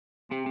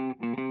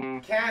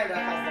Canada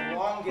has the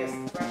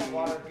longest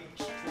freshwater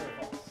beach? True or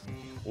false?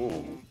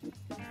 Ooh.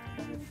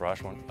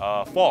 Fresh one.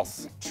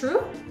 False.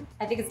 True?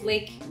 I think it's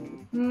Lake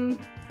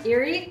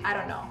Erie. I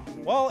don't know.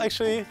 Well,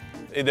 actually,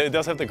 it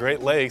does have the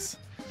Great Lakes.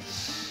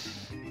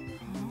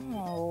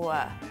 Oh.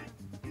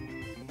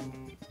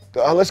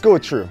 Let's go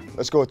with true.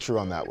 Let's go with true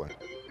on that one.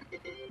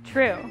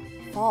 True.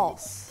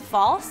 False.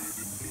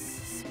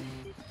 False?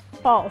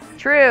 False.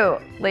 True.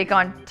 Lake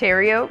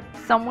Ontario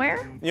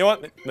somewhere? You know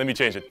what? Let me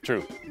change it.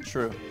 True.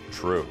 True.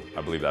 True.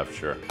 I believe that for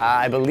sure.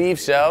 I believe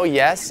so,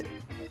 yes.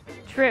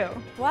 True.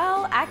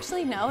 Well,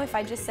 actually, no. If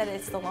I just said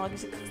it's the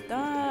longest.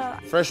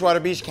 Freshwater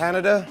Beach,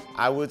 Canada.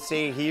 I would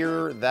say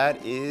here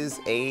that is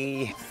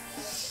a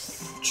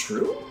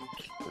true.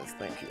 Let's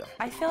think here.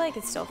 I feel like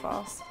it's still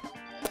false.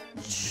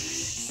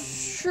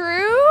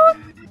 True?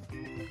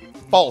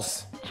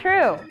 False.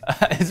 True.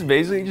 It's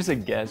basically just a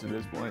guess at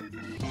this point.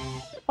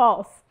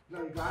 False.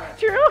 No, you got it.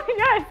 True?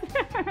 Yes.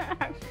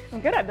 I'm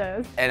good at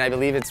this. And I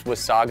believe it's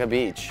Wasaga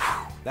Beach.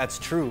 That's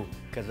true,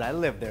 because I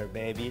live there,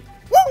 baby.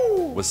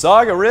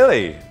 Wasaga,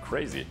 really?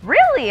 Crazy.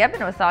 Really? I've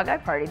been to Wasaga. I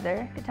partied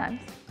there. Good times.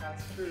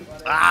 That's true.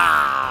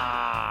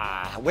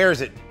 Ah, where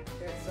is it?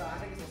 It's, I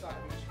think it's Wasaga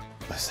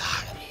Beach.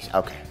 Wasaga Beach.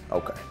 Okay,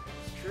 okay.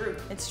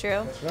 It's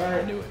true. It's true?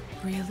 Right. I knew it.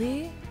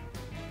 Really?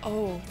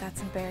 Oh,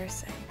 that's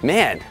embarrassing.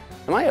 Man,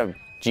 am I a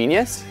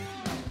genius?